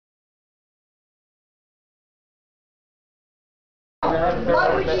Like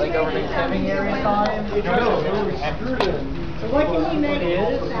over Thanksgiving area time? So what can we make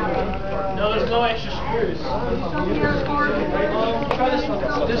this out of? No, there's no extra screws. This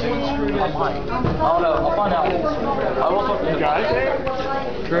one's screwed in. I don't know. I'll find out. I will talk to you guys.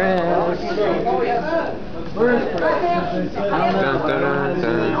 Chris. Where is Chris?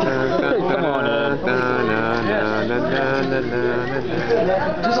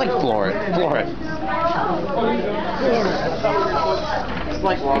 Just like floor it. Floor it. It's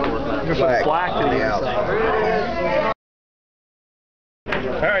like Black to the outside.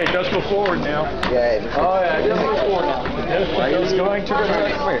 Alright, let's go forward now. Yeah. Oh yeah, just go forward now. He's going to the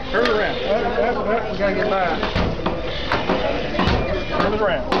right. Turn it around. We gotta get back. Turn it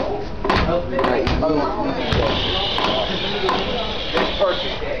around.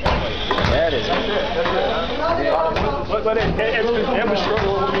 That is. That's it. But it was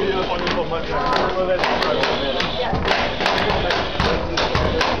struggle when you did it on your little much.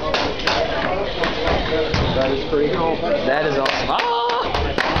 That is pretty cool. That is awesome. Ah!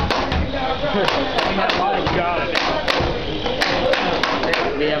 You got it.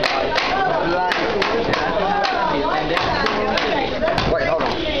 Wait, hold on.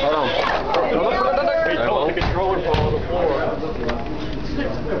 Hold on. Hey, told the controller fall on the floor.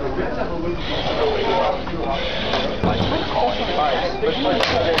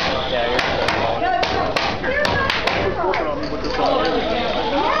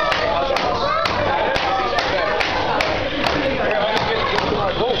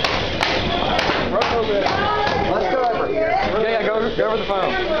 Let's go over here. Yeah, go over the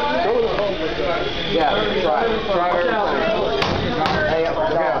phone. Yeah, try everything. Hey,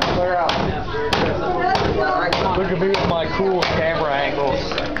 clear out. Look at me with my cool camera angles.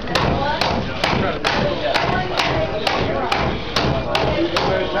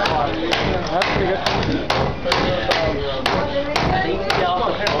 That's pretty good.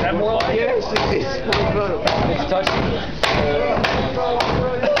 Yes, it's touching.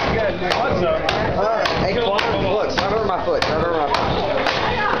 Hey, look, start over my foot. Start over my foot.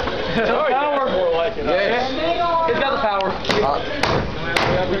 Power more like it. Yes. He's got the power.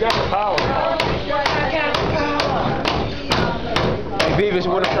 We got the power. Hey, Beavis,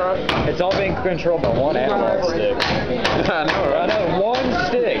 what a truck. It's all being controlled by one analog stick. I know, right? I know, one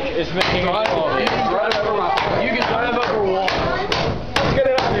stick is making it all. Right over my foot. You can drive over one. Let's get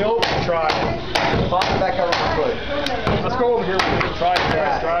it out in the open and try it. Pop it back over my foot. Let's go over here and try it.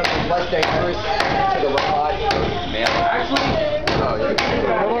 Drive it. Less dangerous to the robot. Actually, Oh,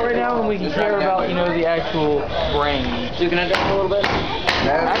 yeah. well, right now when we can care about, you know, the actual brain. So you can end up a little bit?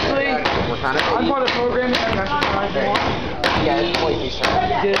 No, Actually, we're kind of I'm part of programming. I'm actually trying to Yeah, it's pointy, sir.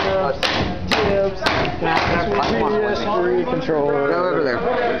 Tips. PS3 controller. Go over there.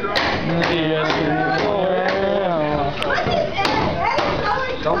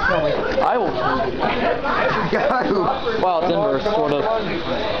 Don't kill me. I will. Go. Wow, it's inverse, sort of.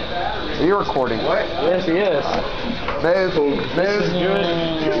 So you're recording. Yes, he is. Move. This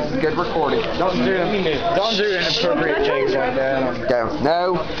is good recording. Don't do inappropriate things like that. Go.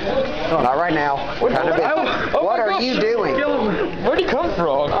 No. Not right now. What are you doing? Where'd he come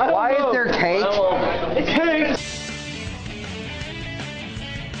from? Why is there